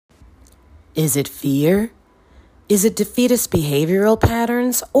Is it fear? Is it defeatist behavioral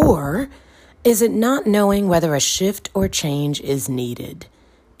patterns? Or is it not knowing whether a shift or change is needed?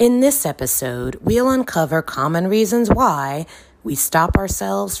 In this episode, we'll uncover common reasons why we stop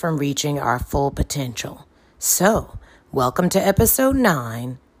ourselves from reaching our full potential. So, welcome to episode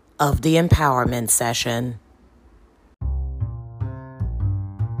 9 of the Empowerment Session.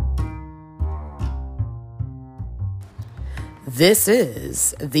 This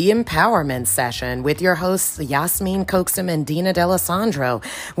is the Empowerment Session with your hosts Yasmin Coxum and Dina D'Alessandro,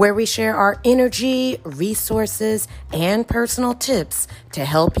 where we share our energy, resources, and personal tips to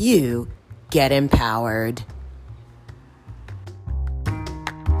help you get empowered.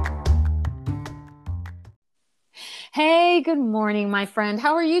 Hey, good morning, my friend.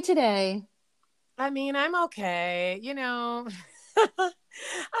 How are you today? I'm okay.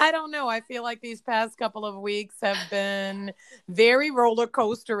 I don't know. I feel like these past couple of weeks have been very roller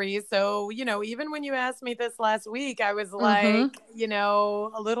coastery. So, even when you asked me this last week, I was like,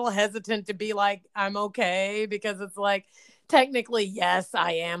 a little hesitant to be like, I'm okay, because it's like, technically, yes,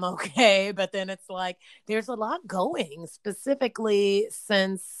 I am okay. But then it's like, there's a lot going, specifically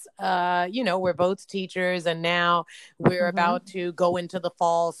since, we're both teachers and now we're about to go into the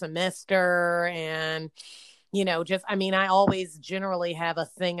fall semester. And I always generally have a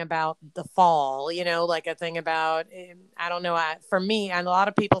thing about the fall, like a thing about, I don't know, for me, and a lot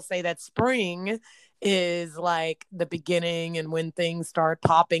of people say that spring is like the beginning and when things start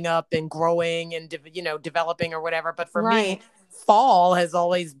popping up and growing and, developing or whatever. But for me, fall has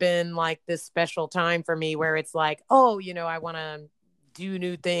always been like this special time for me where it's like, oh, I want to do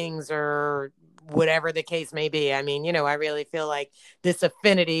new things or whatever the case may be. I really feel like this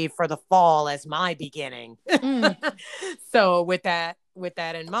affinity for the fall as my beginning. So with that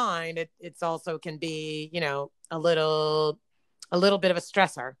in mind, it's also can be, a little bit of a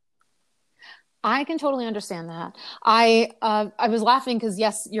stressor. I can totally understand that. I was laughing because,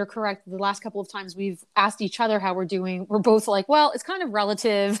 yes, you're correct. The last couple of times we've asked each other how we're doing, we're both like, well, it's kind of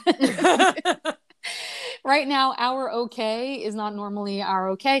relative. Right now, our okay is not normally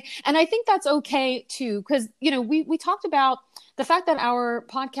our okay. And I think that's okay too, because, we talked about the fact that our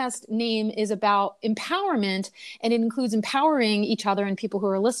podcast name is about empowerment and it includes empowering each other and people who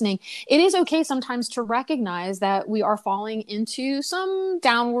are listening. It is okay sometimes to recognize that we are falling into some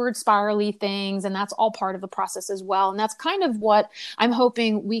downward spirally things, and that's all part of the process as well. And that's kind of what I'm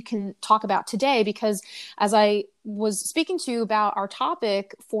hoping we can talk about today, because as I was speaking to you about our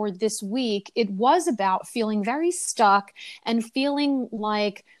topic for this week, it was about feeling very stuck and feeling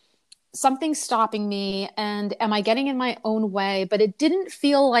like something's stopping me, and am I getting in my own way? But it didn't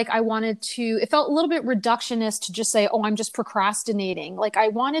feel like I wanted to, it felt a little bit reductionist to just say, oh, I'm just procrastinating. Like I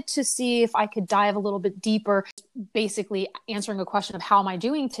wanted to see if I could dive a little bit deeper, basically answering a question of how am I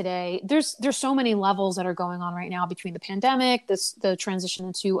doing today? There's so many levels that are going on right now between the pandemic, the transition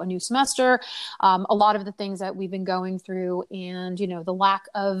into a new semester, a lot of the things that we've been going through, and, the lack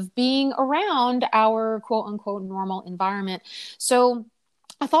of being around our quote unquote normal environment. So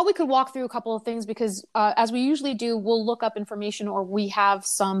I thought we could walk through a couple of things because as we usually do, we'll look up information or we have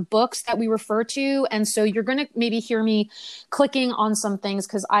some books that we refer to. And so you're going to maybe hear me clicking on some things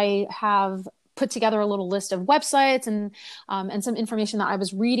because I have put together a little list of websites and some information that I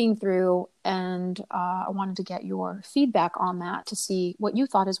was reading through. And I wanted to get your feedback on that to see what you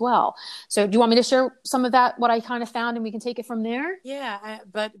thought as well. So do you want me to share some of that, what I kind of found, and we can take it from there? Yeah.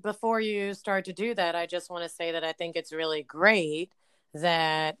 But before you start to do that, I just want to say that I think it's really great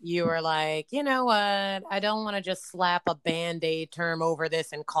that you were like, you know what, I don't want to just slap a Band-Aid term over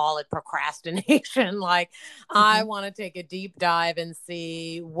this and call it procrastination. Like, I want to take a deep dive and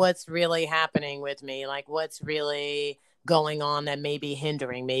see what's really happening with me, like what's really going on that may be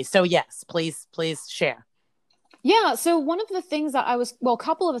hindering me. So yes, please share. Yeah. So one of the things that a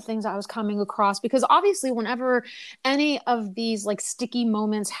couple of the things that I was coming across, because obviously whenever any of these like sticky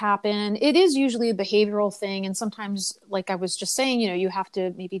moments happen, it is usually a behavioral thing. And sometimes, like I was just saying, you have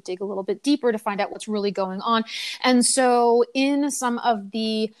to maybe dig a little bit deeper to find out what's really going on. And so in some of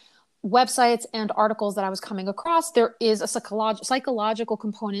the websites and articles that I was coming across, there is a psychological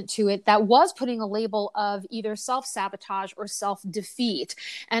component to it that was putting a label of either self-sabotage or self-defeat.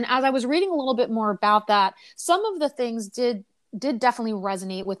 And as I was reading a little bit more about that, some of the things did definitely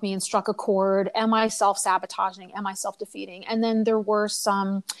resonate with me and struck a chord. Am I self-sabotaging? Am I self-defeating? And then there were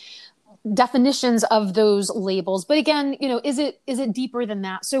some definitions of those labels. But again, is it deeper than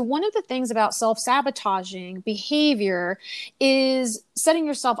that? So one of the things about self-sabotaging behavior is setting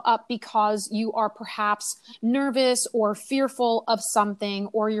yourself up because you are perhaps nervous or fearful of something,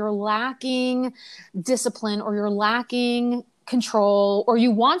 or you're lacking discipline, or you're lacking control, or you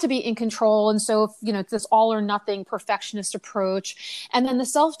want to be in control. And so, if, you know, it's this all or nothing perfectionist approach. And then the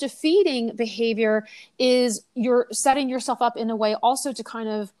self-defeating behavior is you're setting yourself up in a way also to kind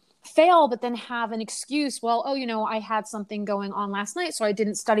of fail, but then have an excuse. Well, oh, you know, I had something going on last night, so I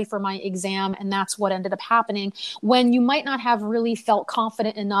didn't study for my exam. And that's what ended up happening, when you might not have really felt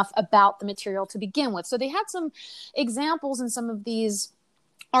confident enough about the material to begin with. So they had some examples in some of these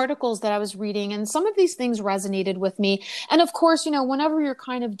articles that I was reading, and some of these things resonated with me. And of course, you know, whenever you're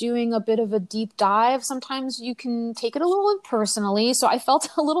kind of doing a bit of a deep dive, sometimes you can take it a little impersonally. So I felt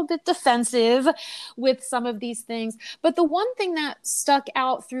a little bit defensive with some of these things. But the one thing that stuck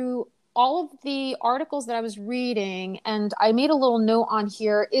out through all of the articles that I was reading, and I made a little note on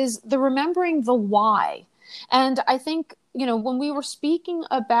here, is the remembering the why. And I think, you know, when we were speaking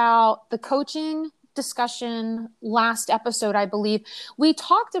about the coaching discussion last episode, I believe we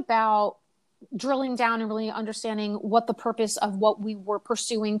talked about drilling down and really understanding what the purpose of what we were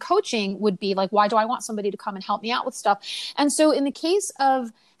pursuing coaching would be. Like, why do I want somebody to come and help me out with stuff? And so in the case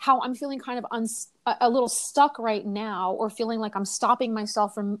of how I'm feeling kind of a little stuck right now, or feeling like I'm stopping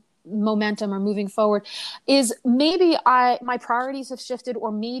myself from momentum or moving forward, is maybe my priorities have shifted,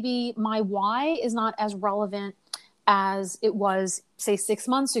 or maybe my why is not as relevant as it was, say, 6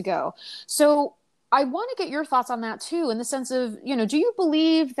 months ago. So I want to get your thoughts on that too, in the sense of, you know, do you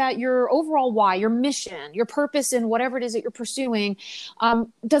believe that your overall why, your mission, your purpose in whatever it is that you're pursuing,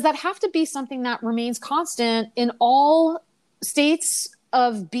 does that have to be something that remains constant in all states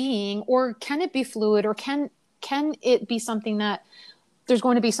of being, or can it be fluid, or can it be something that there's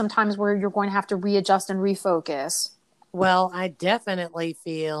going to be some times where you're going to have to readjust and refocus? Well, I definitely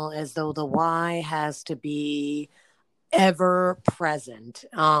feel as though the why has to be ever present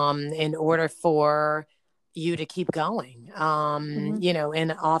in order for you to keep going. You know,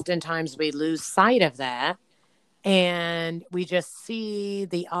 and oftentimes we lose sight of that, and we just see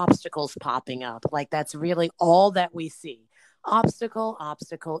the obstacles popping up. Like, that's really all that we see. Obstacle,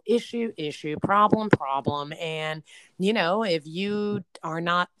 issue, problem. And, you know, if you are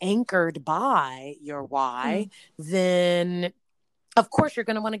not anchored by your why, then of course you're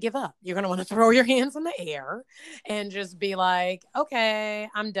going to want to give up. You're going to want to throw your hands in the air and just be like, okay,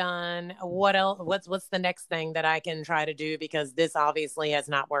 I'm done. What else? What's the next thing that I can try to do? Because this obviously has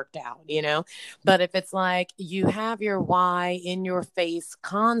not worked out, you know? But if it's like you have your why in your face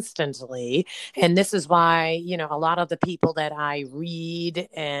constantly, and this is why, you know, a lot of the people that I read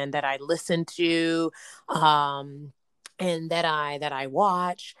and that I listen to, and that I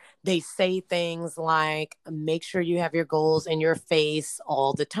watch, they say things like, make sure you have your goals in your face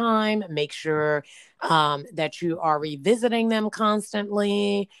all the time. Make sure that you are revisiting them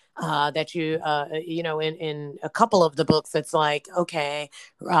constantly, that you, you know, in a couple of the books, it's like, okay,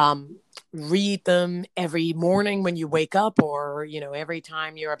 read them every morning when you wake up, or, you know, every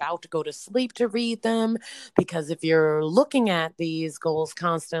time you're about to go to sleep, to read them. Because if you're looking at these goals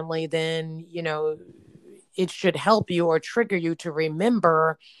constantly, then, you know, it should help you or trigger you to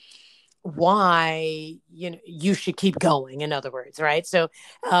remember why, you know, you should keep going, in other words, right? So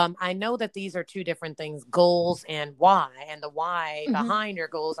I know that these are two different things, goals and why, and the why behind your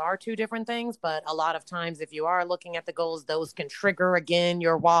goals are two different things. But a lot of times, if you are looking at the goals, those can trigger again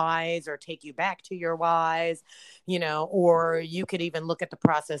your whys, or take you back to your whys, you know. Or you could even look at the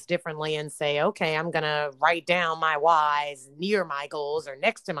process differently and say, okay, I'm going to write down my whys near my goals or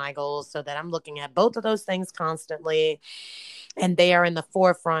next to my goals, so that I'm looking at both of those things constantly, and they are in the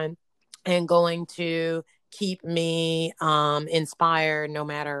forefront and going to keep me inspired no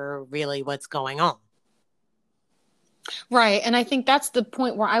matter really what's going on. Right. And I think that's the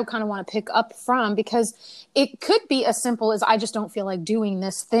point where I kind of want to pick up from, because it could be as simple as, I just don't feel like doing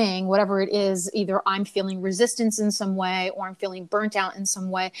this thing, whatever it is. Either I'm feeling resistance in some way, or I'm feeling burnt out in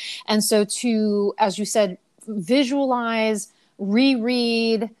some way. And so to, as you said, visualize,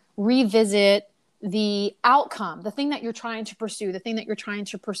 reread, revisit the outcome, the thing that you're trying to pursue, the thing that you're trying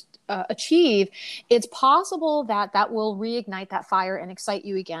to achieve, it's possible that that will reignite that fire and excite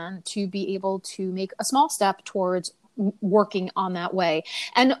you again to be able to make a small step towards working on that way.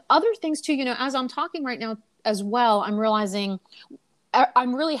 And other things too, you know, as I'm talking right now as well, I'm realizing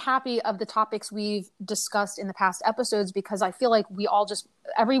I'm really happy of the topics we've discussed in the past episodes, because I feel like we all just,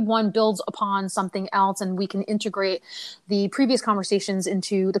 everyone builds upon something else, and we can integrate the previous conversations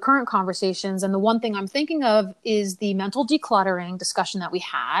into the current conversations. And the one thing I'm thinking of is the mental decluttering discussion that we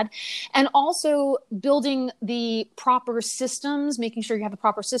had, and also building the proper systems, making sure you have the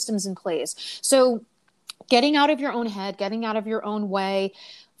proper systems in place. So getting out of your own head, getting out of your own way,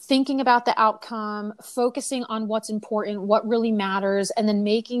 thinking about the outcome, focusing on what's important, what really matters, and then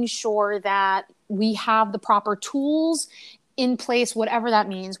making sure that we have the proper tools in place, whatever that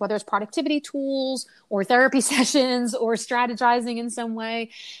means, whether it's productivity tools or therapy sessions or strategizing in some way,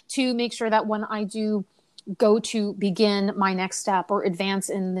 to make sure that when I do go to begin my next step or advance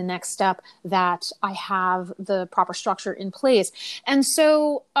in the next step, that I have the proper structure in place. And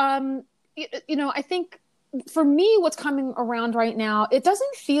so, I think for me, what's coming around right now,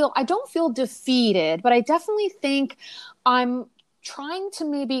 I don't feel defeated, but I definitely think I'm trying to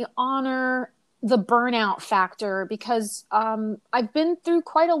maybe honor the burnout factor, because I've been through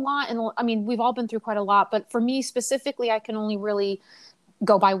quite a lot. And I mean, we've all been through quite a lot, but for me specifically, I can only really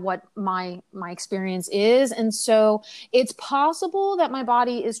go by what my experience is. And so it's possible that my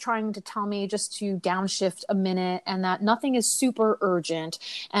body is trying to tell me just to downshift a minute and that nothing is super urgent.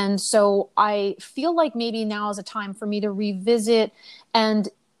 And so I feel like maybe now is a time for me to revisit and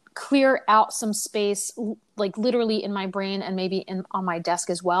clear out some space, like literally in my brain and maybe on my desk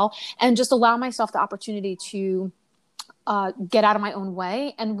as well, and just allow myself the opportunity to get out of my own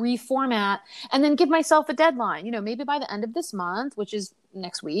way and reformat, and then give myself a deadline, maybe by the end of this month, which is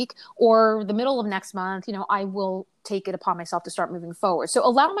next week, or the middle of next month, I will take it upon myself to start moving forward. So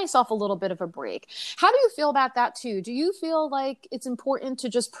allow myself a little bit of a break. How do you feel about that too? Do you feel like it's important to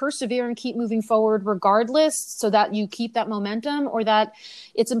just persevere and keep moving forward regardless, so that you keep that momentum, or that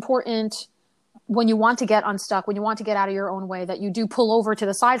it's important when you want to get unstuck, when you want to get out of your own way, that you do pull over to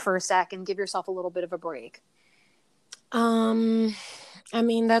the side for a sec and give yourself a little bit of a break? I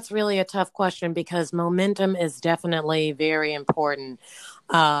mean, that's really a tough question, because momentum is definitely very important.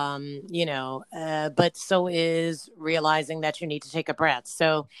 But so is realizing that you need to take a breath.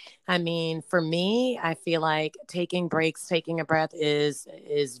 So, I mean, for me, I feel like taking breaks, taking a breath is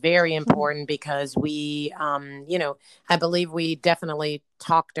very important, because I believe we definitely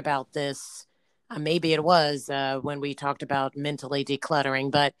talked about this. Maybe it was when we talked about mentally decluttering,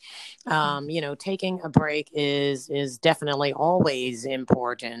 but taking a break is definitely always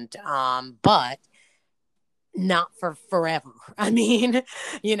important, but not for forever. I mean,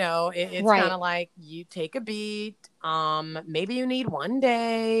 it's Right. kind of like you take a beat. Maybe you need one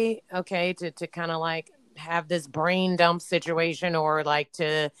day, okay, to kind of like have this brain dump situation, or like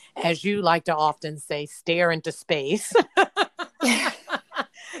to, as you like to often say, stare into space.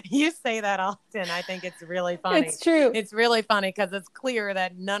 You say that often. I think it's really funny. It's true. It's really funny because it's clear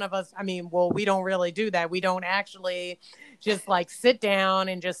that none of us, I mean, well, we don't really do that. We don't actually just like sit down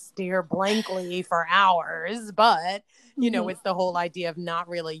and just stare blankly for hours. But, it's the whole idea of not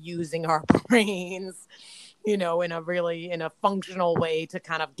really using our brains, in a functional way to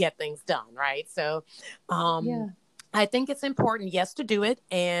kind of get things done. Right. So, I think it's important, yes, to do it.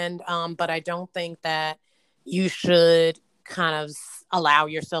 And, but I don't think that you should kind of allow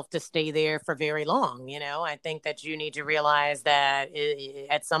yourself to stay there for very long. I think that you need to realize that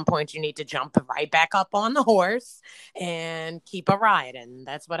at some point you need to jump right back up on the horse and keep a riding.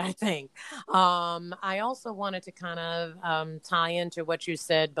 That's what I think. I also wanted to kind of tie into what you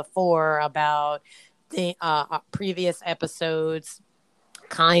said before about the previous episodes,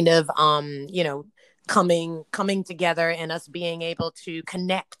 kind of, coming together, and us being able to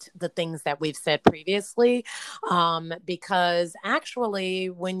connect the things that we've said previously. Because actually,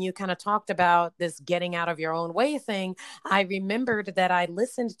 when you kind of talked about this getting out of your own way thing, I remembered that I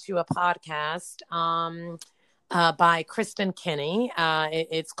listened to a podcast by Kristen Kenny.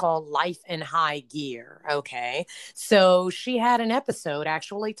 It's called Life in High Gear. Okay. So she had an episode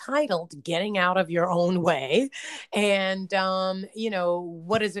actually titled Getting Out of Your Own Way. And,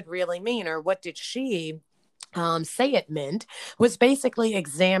 what does it really mean? Or what did she say it meant? Was basically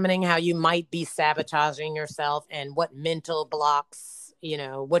examining how you might be sabotaging yourself, and what mental blocks,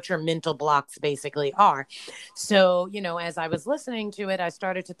 what your mental blocks basically are. So, as I was listening to it, I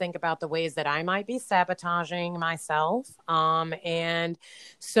started to think about the ways that I might be sabotaging myself. And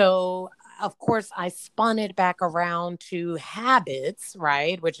so, of course, I spun it back around to habits,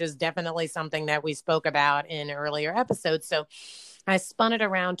 right? Which is definitely something that we spoke about in earlier episodes. So I spun it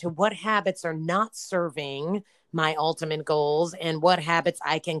around to what habits are not serving my ultimate goals, and what habits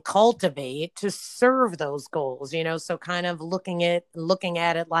I can cultivate to serve those goals, so kind of looking at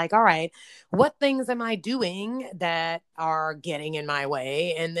it like, all right, what things am I doing that are getting in my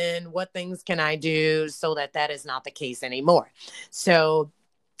way? And then what things can I do so that that is not the case anymore? So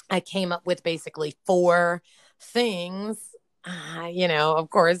I came up with basically 4 things, of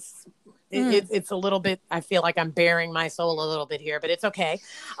course, it's a little bit, I feel like I'm bearing my soul a little bit here, but it's okay.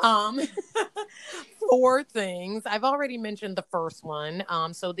 four things. I've already mentioned the first one.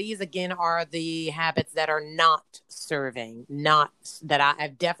 So these again are the habits that are not serving, not that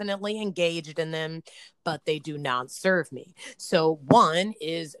I've definitely engaged in them, but they do not serve me. So one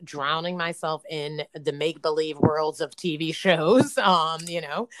is drowning myself in the make-believe worlds of TV shows.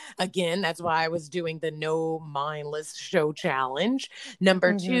 Again, that's why I was doing the no mindless show challenge.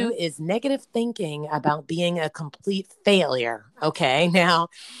 Number two is negative thinking about being a complete failure. Okay. Now,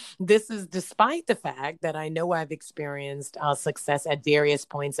 this is despite the fact that I know I've experienced success at various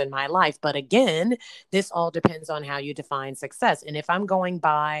points in my life. But again, this all depends on how you define success. And if I'm going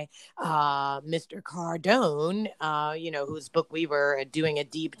by Mr. Cardone, whose book we were doing a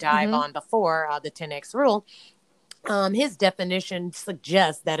deep dive on before, the 10X Rule, his definition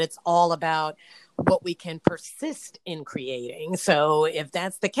suggests that it's all about what we can persist in creating. So if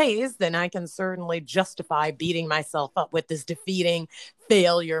that's the case, then I can certainly justify beating myself up with this defeating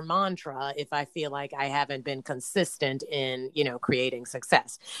failure mantra if I feel like I haven't been consistent in, creating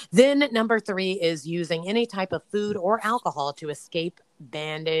success. Then number three is using any type of food or alcohol to escape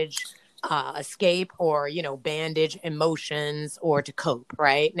or bandage emotions or to cope.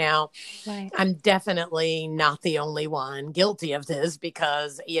 Right now, I'm definitely not the only one guilty of this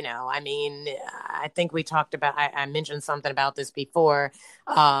because I think we talked about, I mentioned something about this before,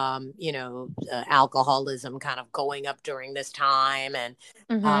 alcoholism kind of going up during this time, and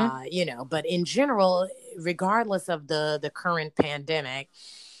but in general, regardless of the current pandemic,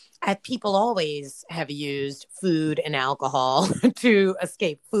 people always have used food and alcohol to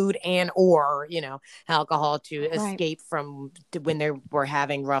escape alcohol to escape from when they were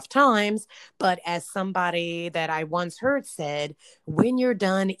having rough times. But as somebody that I once heard said, when you're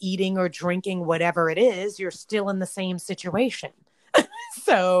done eating or drinking, whatever it is, you're still in the same situation.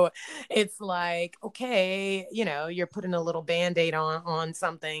 So it's like, okay, you're putting a little Band-Aid on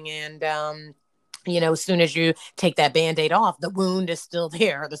something, and as soon as you take that Band-Aid off, the wound is still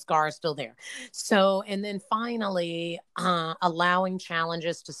there, the scar is still there. So, and then finally, allowing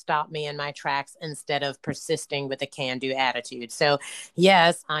challenges to stop me in my tracks instead of persisting with a can-do attitude. So,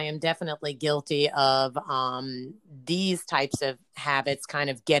 yes, I am definitely guilty of these types of habits kind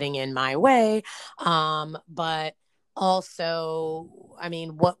of getting in my way, but also,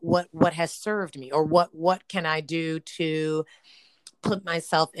 what has served me, or what can I do to put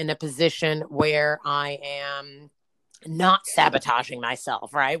myself in a position where I am not sabotaging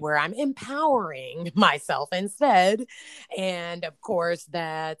myself, right? Where I'm empowering myself instead. And of course,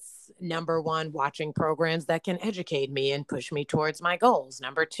 that's number one, watching programs that can educate me and push me towards my goals.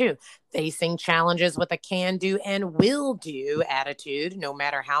 Number two, facing challenges with a can-do and will-do attitude, no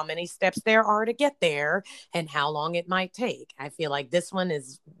matter how many steps there are to get there and how long it might take. I feel like this one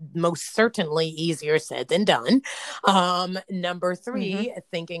is most certainly easier said than done. Number three,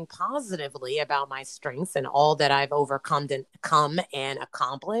 thinking positively about my strengths and all that I've overcome and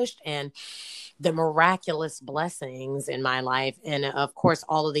accomplished, and the miraculous blessings in my life, and of course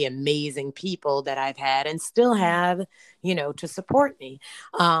all of the amazing people that I've had and still have, to support me.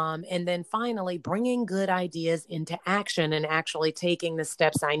 And then finally, bringing good ideas into action and actually taking the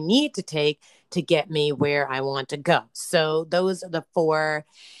steps I need to take to get me where I want to go. So those are the four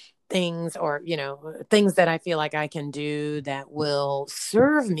things, or things that I feel like I can do that will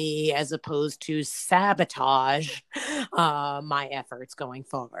serve me as opposed to sabotage my efforts going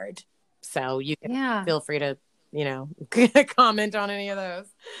forward. So you can feel free to comment on any of those.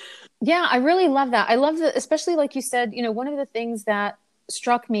 Yeah, I really love that. I love that, especially like you said, one of the things that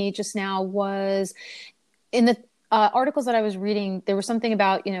struck me just now was in the articles that I was reading, there was something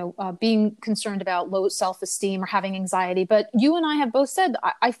about, being concerned about low self-esteem or having anxiety. But you and I have both said,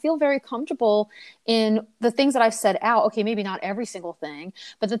 I feel very comfortable in the things that I've set out. Okay, maybe not every single thing,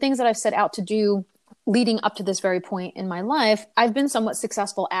 but the things that I've set out to do leading up to this very point in my life, I've been somewhat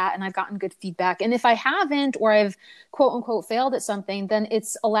successful at, and I've gotten good feedback. And if I haven't, or I've quote unquote failed at something, then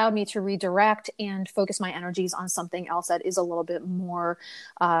it's allowed me to redirect and focus my energies on something else that is a little bit more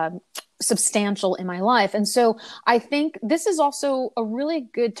substantial in my life. And so I think this is also a really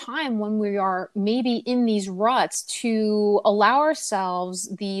good time when we are maybe in these ruts to allow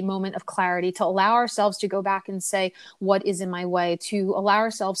ourselves the moment of clarity, to allow ourselves to go back and say, what is in my way, to allow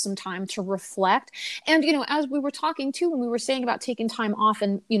ourselves some time to reflect. And, as we were talking too, when we were saying about taking time off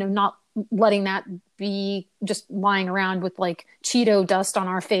and, not letting that be just lying around with like Cheeto dust on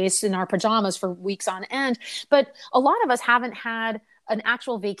our face in our pajamas for weeks on end. But a lot of us haven't had an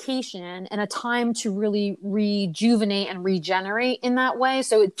actual vacation and a time to really rejuvenate and regenerate in that way.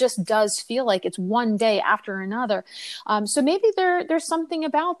 So it just does feel like it's one day after another. So maybe there's something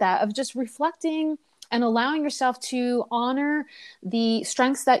about that, of just reflecting and allowing yourself to honor the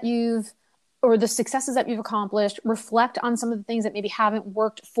strengths that you've or the successes that you've accomplished, reflect on some of the things that maybe haven't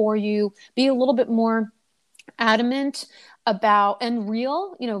worked for you, be a little bit more adamant about and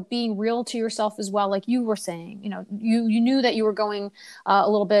real, being real to yourself as well. Like you were saying, you knew that you were going a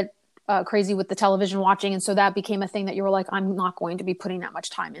little bit crazy with the television watching. And so that became a thing that you were like, I'm not going to be putting that much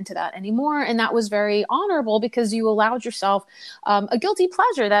time into that anymore. And that was very honorable because you allowed yourself a guilty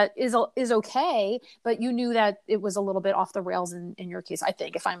pleasure that is okay, but you knew that it was a little bit off the rails in your case, I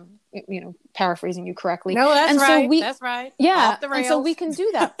think, if I'm, paraphrasing you correctly. No, that's and right. So that's right. Yeah. Off the rails. And so we can do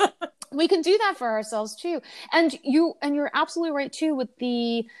that. We can do that for ourselves too. And you're absolutely right too, with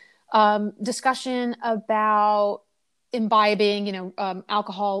the discussion about imbibing,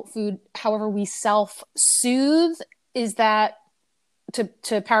 alcohol, food, however we self-soothe, is that,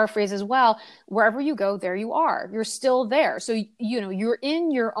 to paraphrase as well, wherever you go, there you are. You're still there. So, you're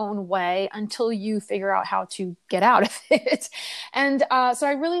in your own way until you figure out how to get out of it. And so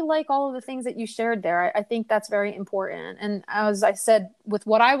I really like all of the things that you shared there. I think that's very important. And as I said, with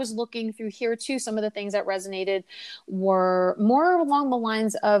what I was looking through here too, some of the things that resonated were more along the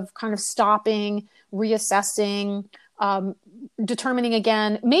lines of kind of stopping, reassessing, determining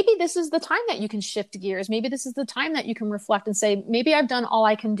again, maybe this is the time that you can shift gears. Maybe this is the time that you can reflect and say, maybe I've done all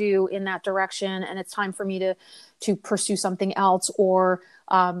I can do in that direction, and it's time for me to pursue something else, or,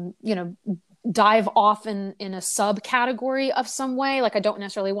 dive off in a subcategory of some way. Like I don't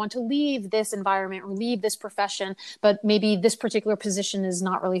necessarily want to leave this environment or leave this profession, but maybe this particular position is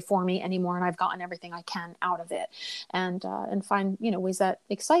not really for me anymore, and I've gotten everything I can out of it, and find, ways that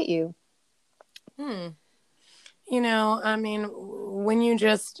excite you. When you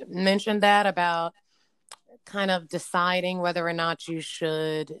just mentioned that about kind of deciding whether or not you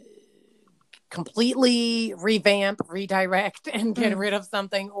should completely revamp, redirect, and get rid of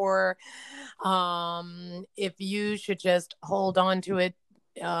something, or if you should just hold on to it,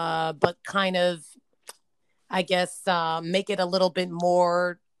 but kind of, I guess, make it a little bit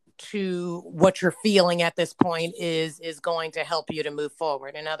more to what you're feeling at this point is going to help you to move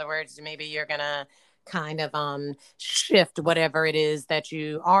forward. In other words, maybe you're going to kind of shift whatever it is that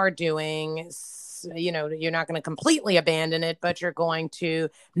you are doing. You're not going to completely abandon it, but you're going to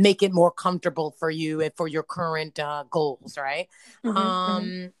make it more comfortable for you and for your current goals, right?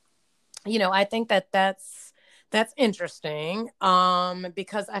 I think that's interesting,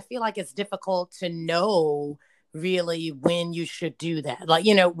 because I feel like it's difficult to know really when you should do that. Like,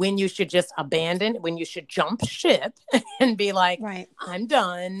 when you should just abandon, when you should jump ship and be like, right, I'm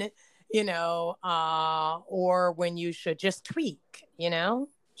done, or when you should just tweak,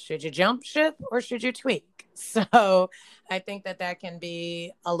 should you jump ship or should you tweak? So I think that can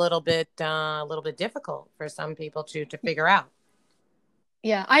be a little bit difficult for some people to figure out.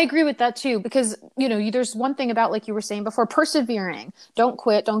 Yeah, I agree with that too, because, there's one thing about, like you were saying before, persevering. Don't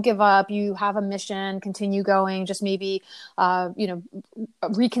quit, don't give up. You have a mission, continue going, just maybe,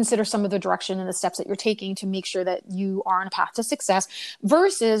 reconsider some of the direction and the steps that you're taking to make sure that you are on a path to success,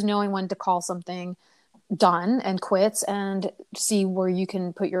 versus knowing when to call something done and quits and see where you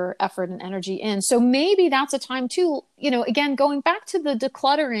can put your effort and energy in. So maybe that's a time too, again, going back to the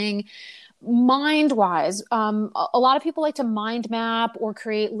decluttering, mind wise, a lot of people like to mind map or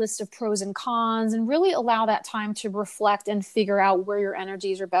create lists of pros and cons, and really allow that time to reflect and figure out where your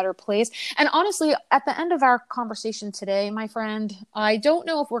energies are better placed. And honestly, at the end of our conversation today, my friend, I don't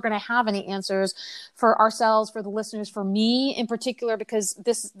know if we're going to have any answers for ourselves, for the listeners, for me in particular, because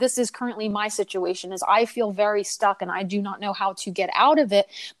this is currently my situation, is I feel very stuck and I do not know how to get out of it.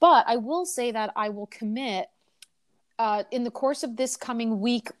 But I will say that I will commit, in the course of this coming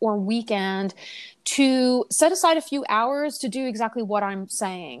week or weekend, to set aside a few hours to do exactly what I'm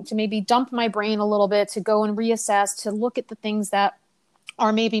saying, to maybe dump my brain a little bit, to go and reassess, to look at the things that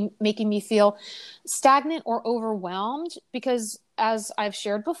are maybe making me feel stagnant or overwhelmed. Because as I've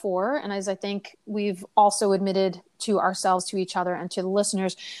shared before, and as I think we've also admitted to ourselves, to each other, and to the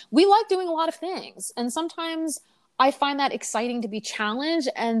listeners, we like doing a lot of things. And sometimes I find that exciting to be challenged.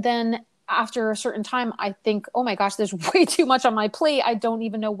 And then after a certain time, I think, oh my gosh, there's way too much on my plate. I don't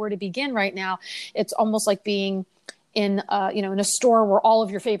even know where to begin right now. It's almost like being in a store where all of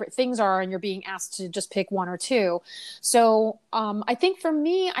your favorite things are, and you're being asked to just pick one or two. So I think for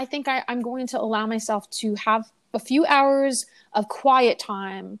me, I'm going to allow myself to have a few hours of quiet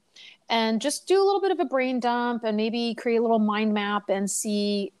time and just do a little bit of a brain dump, and maybe create a little mind map and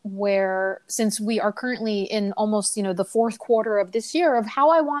see where, since we are currently in almost, the fourth quarter of this year, of how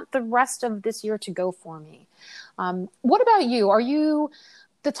I want the rest of this year to go for me. What about you? Are you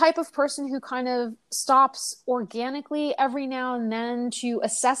the type of person who kind of stops organically every now and then to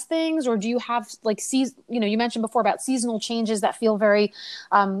assess things, or do you have like you mentioned before about seasonal changes that feel very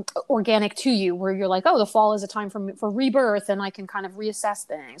organic to you, where you're like, oh, the fall is a time for rebirth and I can kind of reassess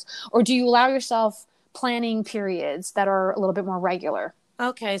things, or do you allow yourself planning periods that are a little bit more regular?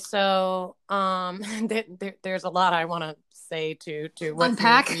 Okay, so there's a lot I want to say to what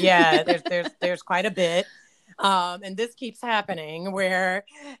Unpack. Yeah, there's quite a bit. And this keeps happening where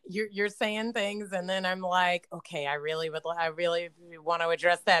you're saying things and then I'm like, okay, I really want to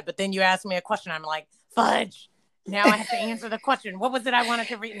address that. But then you ask me a question. I'm like, fudge. Now I have to answer the question. What was it I wanted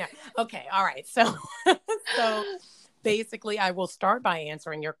to read? No. Okay. All right. So, so basically I will start by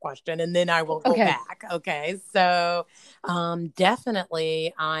answering your question and then I will go back. Okay. So,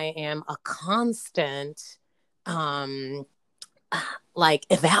 definitely I am a constant, like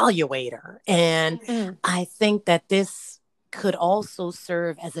evaluator. And I think that this could also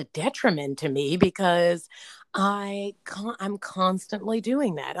serve as a detriment to me because I'm constantly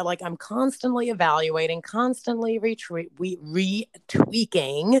doing that. Like I'm constantly evaluating, constantly retweaking,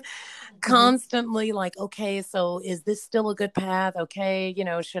 constantly like, okay, so is this still a good path? Okay,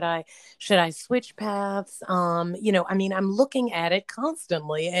 should I switch paths? I mean, I'm looking at it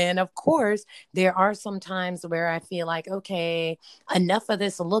constantly. And of course, there are some times where I feel like, okay, enough of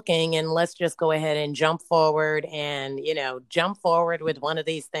this looking and let's just go ahead and jump forward and, jump forward with one of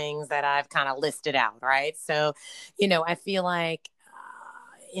these things that I've kind of listed out, right? So, I feel like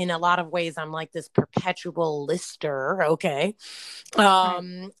in a lot of ways, I'm like this perpetual lister. Okay.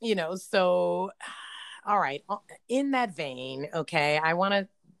 So, all right. In that vein, okay, I want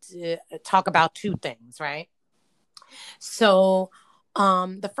to talk about two things, right? So,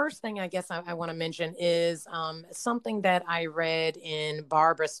 the first thing I guess I want to mention is something that I read in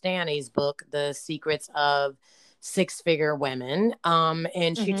Barbara Stanny's book, The Secrets of Six-Figure Women.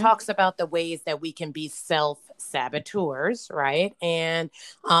 And she talks about the ways that we can be self-saboteurs, right? And,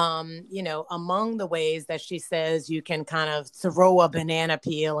 among the ways that she says you can kind of throw a banana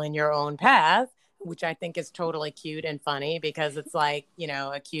peel in your own path, which I think is totally cute and funny because it's like,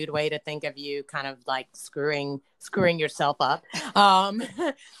 a cute way to think of you kind of like screwing yourself up.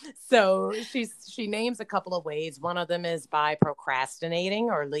 So she names a couple of ways. One of them is by procrastinating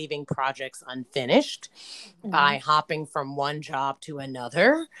or leaving projects unfinished, by hopping from one job to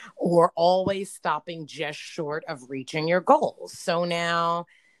another, or always stopping just short of reaching your goals. So now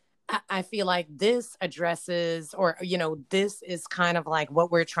I feel like this addresses, or, this is kind of like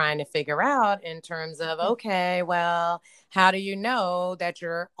what we're trying to figure out in terms of, okay, well, how do you know that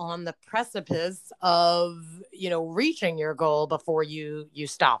you're on the precipice of, reaching your goal before you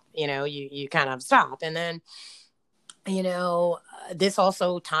stop, you kind of stop. And then, this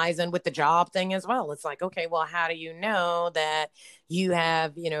also ties in with the job thing as well. It's like, okay, well, how do you know that you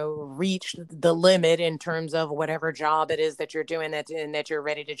have, reached the limit in terms of whatever job it is that you're doing and that you're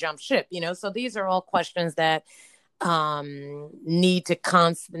ready to jump ship, so these are all questions that need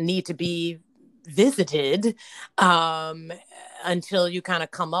to be visited until you kind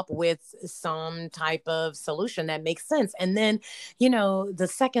of come up with some type of solution that makes sense. And then, the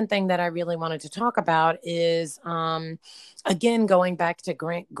second thing that I really wanted to talk about is, again, going back to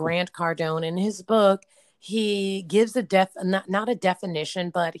Grant Cardone in his book, he gives not a definition,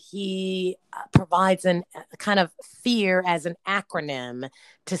 but he provides a kind of fear as an acronym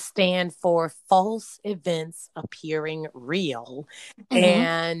to stand for false events appearing real.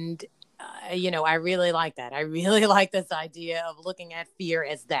 And I really like that. I really like this idea of looking at fear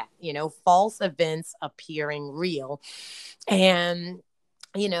as that, false events appearing real. And,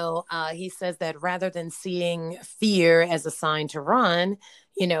 he says that rather than seeing fear as a sign to run,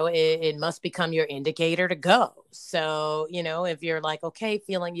 it must become your indicator to go. So, if you're like, okay,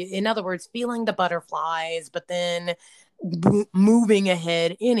 in other words, feeling the butterflies, but then moving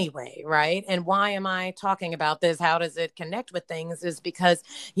ahead anyway, right? And why am I talking about this? How does it connect with things? Is because,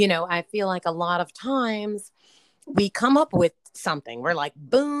 I feel like a lot of times we come up with something. We're like,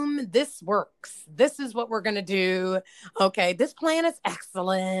 boom, this works. This is what we're going to do. Okay, this plan is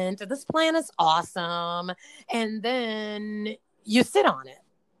excellent. This plan is awesome. And then you sit on it.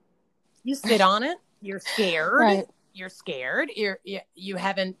 You're scared. Right. You're scared. You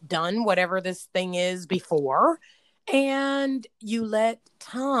haven't done whatever this thing is before. And you let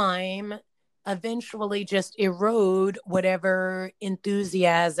time eventually just erode whatever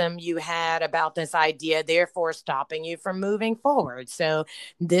enthusiasm you had about this idea, therefore stopping you from moving forward. So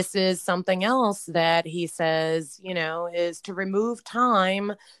this is something else that he says, is to remove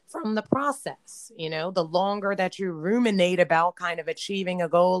time from the process. The longer that you ruminate about kind of achieving a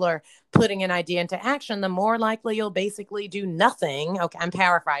goal or putting an idea into action, the more likely you'll basically do nothing. Okay, I'm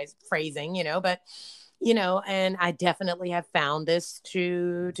paraphrasing, but and I definitely have found this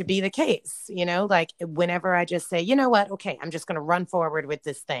to be the case, like whenever I just say, you know what, okay, I'm just going to run forward with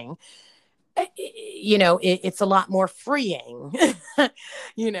this thing, it's a lot more freeing,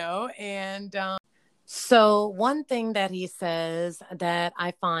 and so one thing that he says that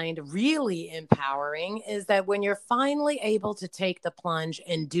I find really empowering is that when you're finally able to take the plunge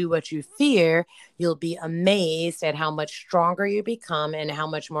and do what you fear, you'll be amazed at how much stronger you become and how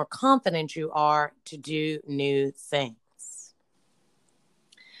much more confident you are to do new things.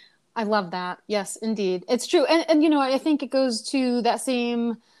 I love that. Yes, indeed. It's true. And I think it goes to that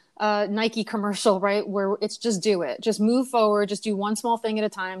same Nike commercial, right? Where it's just do it, just move forward, just do one small thing at a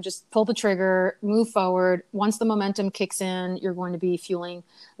time, just pull the trigger, move forward. Once the momentum kicks in, you're going to be fueling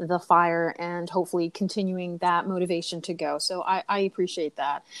the fire and hopefully continuing that motivation to go. So I appreciate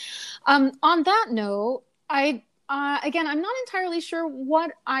that. On that note, again, I'm not entirely sure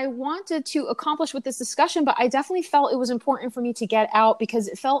what I wanted to accomplish with this discussion, but I definitely felt it was important for me to get out because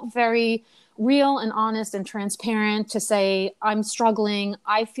it felt very real and honest and transparent to say, I'm struggling.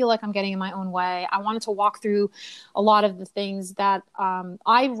 I feel like I'm getting in my own way. I wanted to walk through a lot of the things that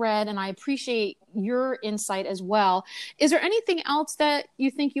I read, and I appreciate your insight as well. Is there anything else that you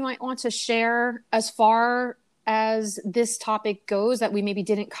think you might want to share as far as this topic goes that we maybe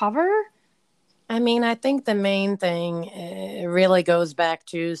didn't cover? I mean, I think the main thing really goes back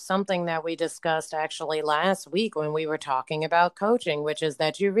to something that we discussed actually last week when we were talking about coaching, which is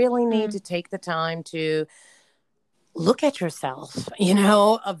that you really need to take the time to look at yourself,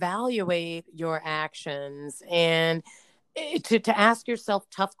 evaluate your actions and to ask yourself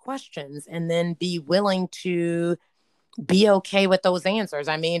tough questions and then be willing to be okay with those answers.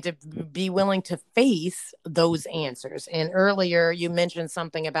 I mean, to be willing to face those answers. And earlier you mentioned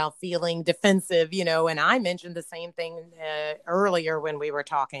something about feeling defensive, and I mentioned the same thing earlier when we were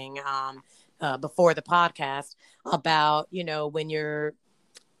talking before the podcast about, when you're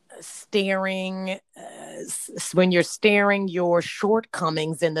staring your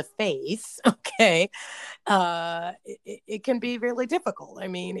shortcomings in the face, okay, it can be really difficult. I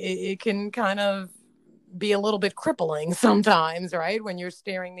mean, it can kind of be a little bit crippling sometimes, right? When you're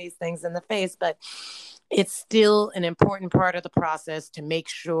staring these things in the face, but it's still an important part of the process to make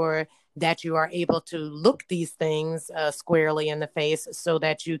sure that you are able to look these things squarely in the face so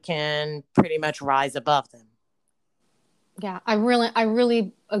that you can pretty much rise above them. Yeah, I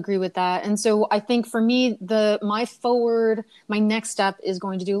really agree with that. And so I think for me, my next step is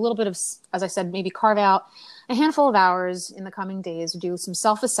going to do a little bit of, as I said, maybe carve out a handful of hours in the coming days to do some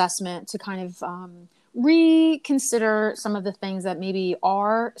self-assessment to kind of reconsider some of the things that maybe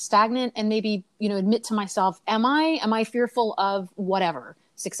are stagnant and maybe, admit to myself, am I fearful of whatever,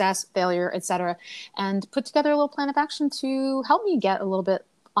 success, failure, etc., and put together a little plan of action to help me get a little bit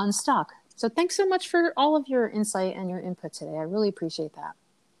unstuck. So thanks so much for all of your insight and your input today. I really appreciate that.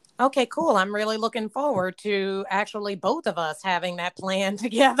 Okay, cool. I'm really looking forward to actually both of us having that plan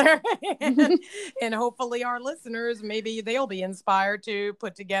together. and hopefully our listeners, maybe they'll be inspired to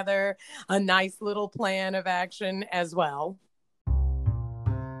put together a nice little plan of action as well.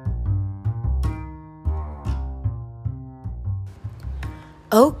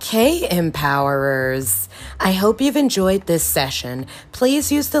 Okay, Empowerers. I hope you've enjoyed this session. Please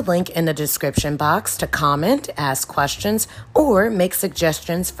use the link in the description box to comment, ask questions, or make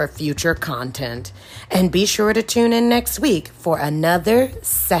suggestions for future content. And be sure to tune in next week for another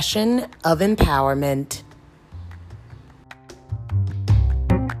session of empowerment.